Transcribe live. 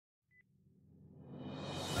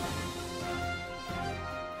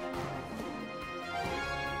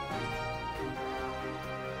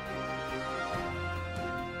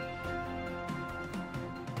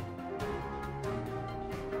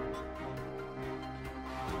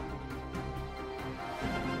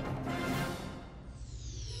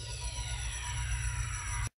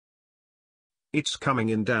It's coming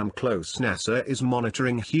in damn close. NASA is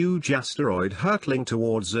monitoring huge asteroid hurtling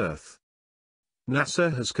towards Earth.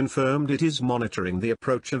 NASA has confirmed it is monitoring the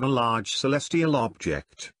approach of a large celestial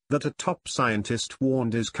object that a top scientist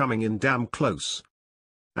warned is coming in damn close.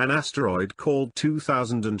 An asteroid called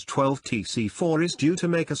 2012 TC4 is due to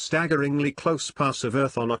make a staggeringly close pass of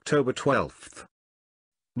Earth on October 12.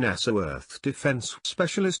 NASA Earth defense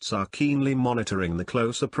specialists are keenly monitoring the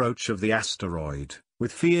close approach of the asteroid,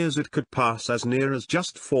 with fears it could pass as near as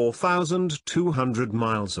just 4,200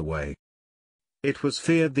 miles away. It was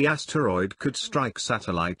feared the asteroid could strike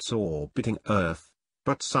satellites orbiting Earth,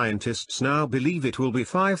 but scientists now believe it will be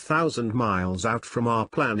 5,000 miles out from our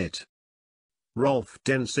planet. Rolf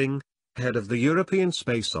Densing, head of the European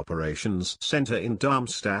Space Operations Center in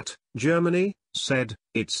Darmstadt, Germany, said,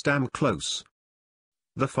 "It's damn close.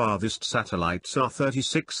 The farthest satellites are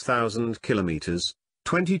 36,000 kilometers,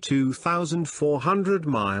 22,400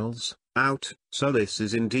 miles, out, so this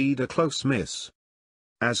is indeed a close miss.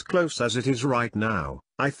 As close as it is right now,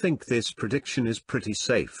 I think this prediction is pretty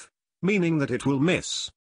safe, meaning that it will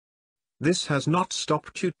miss." This has not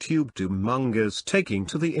stopped YouTube doommongers taking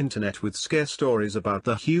to the internet with scare stories about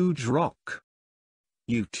the huge rock.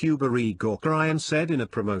 YouTuber Igor Ryan said in a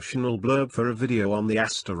promotional blurb for a video on the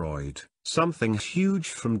asteroid, "Something huge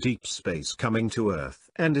from deep space coming to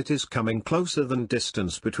Earth, and it is coming closer than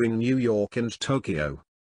distance between New York and Tokyo."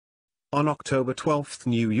 On October 12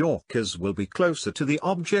 New Yorkers will be closer to the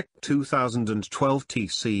object 2012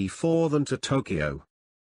 TC4 than to Tokyo.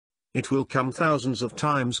 It will come thousands of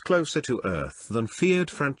times closer to Earth than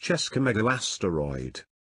feared Francesca mega-asteroid.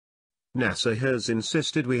 NASA has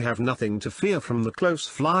insisted we have nothing to fear from the close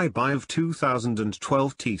flyby of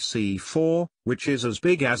 2012 TC4, which is as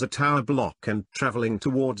big as a tower block and traveling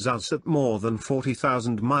towards us at more than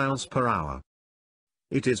 40,000 miles per hour.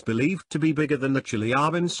 It is believed to be bigger than the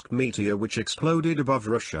Chelyabinsk meteor which exploded above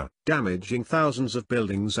Russia, damaging thousands of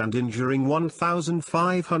buildings and injuring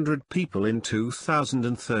 1,500 people in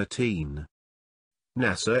 2013.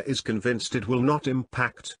 NASA is convinced it will not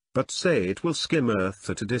impact, but say it will skim Earth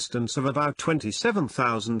at a distance of about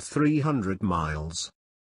 27,300 miles.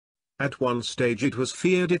 At one stage it was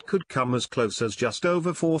feared it could come as close as just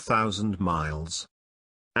over 4,000 miles.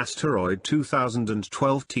 Asteroid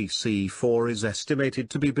 2012 TC4 is estimated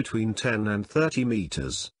to be between 10 and 30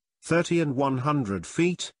 meters, 30 and 100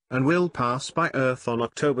 feet, and will pass by Earth on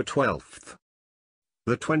October 12.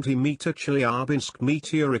 The 20-meter Chelyabinsk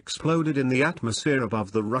meteor exploded in the atmosphere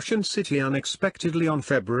above the Russian city unexpectedly on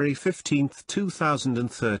February 15,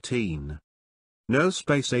 2013. No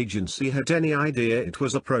space agency had any idea it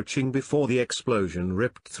was approaching before the explosion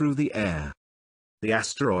ripped through the air. The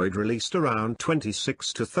asteroid released around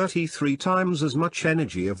 26 to 33 times as much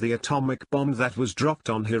energy of the atomic bomb that was dropped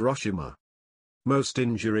on Hiroshima. Most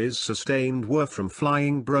injuries sustained were from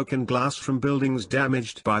flying broken glass from buildings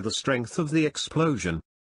damaged by the strength of the explosion.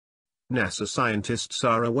 NASA scientists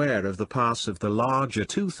are aware of the pass of the larger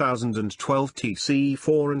 2012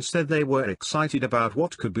 TC4 and said they were excited about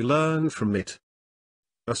what could be learned from it.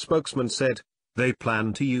 A spokesman said, "They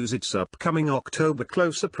plan to use its upcoming October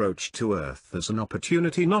close approach to Earth as an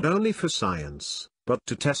opportunity not only for science, but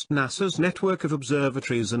to test NASA's network of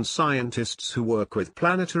observatories and scientists who work with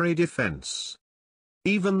planetary defense."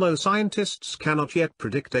 Even though scientists cannot yet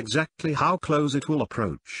predict exactly how close it will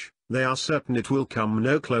approach, they are certain it will come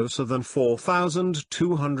no closer than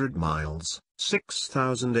 4,200 miles,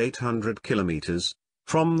 6,800 kilometers,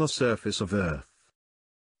 from the surface of Earth.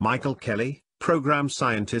 Michael Kelly, program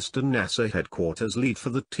scientist and NASA headquarters lead for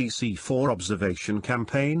the TC4 observation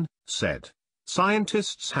campaign, said,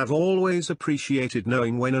 "Scientists have always appreciated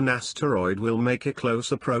knowing when an asteroid will make a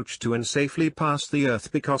close approach to and safely pass the Earth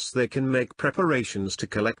because they can make preparations to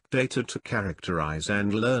collect data to characterize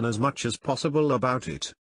and learn as much as possible about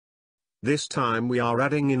it. This time we are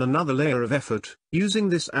adding in another layer of effort, using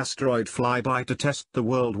this asteroid flyby to test the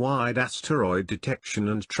worldwide asteroid detection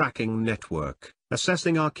and tracking network,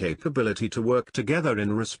 assessing our capability to work together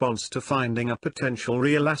in response to finding a potential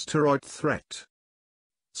real asteroid threat."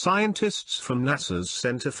 Scientists from NASA's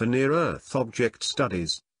Center for Near-Earth Object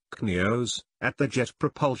Studies, CNEOS, at the Jet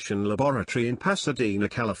Propulsion Laboratory in Pasadena,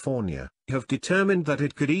 California, have determined that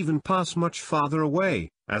it could even pass much farther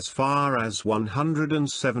away, as far as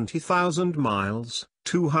 170,000 miles,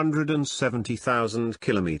 270,000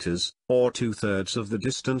 kilometers, or two-thirds of the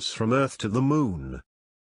distance from Earth to the Moon.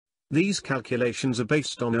 These calculations are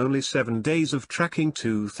based on only 7 days of tracking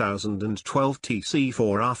 2012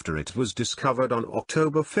 TC4 after it was discovered on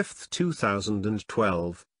October 5,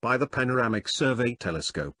 2012, by the Panoramic Survey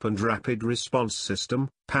Telescope and Rapid Response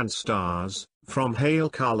System, PAN-STARRS, from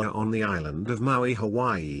Hale-Kala on the island of Maui,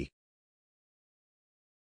 Hawaii.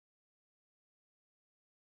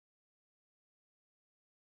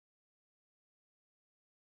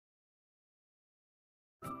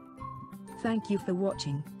 Thank you for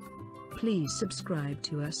watching. Please subscribe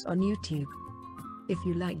to us on YouTube. If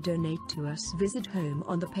you like donate to us, visit home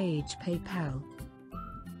on the page PayPal.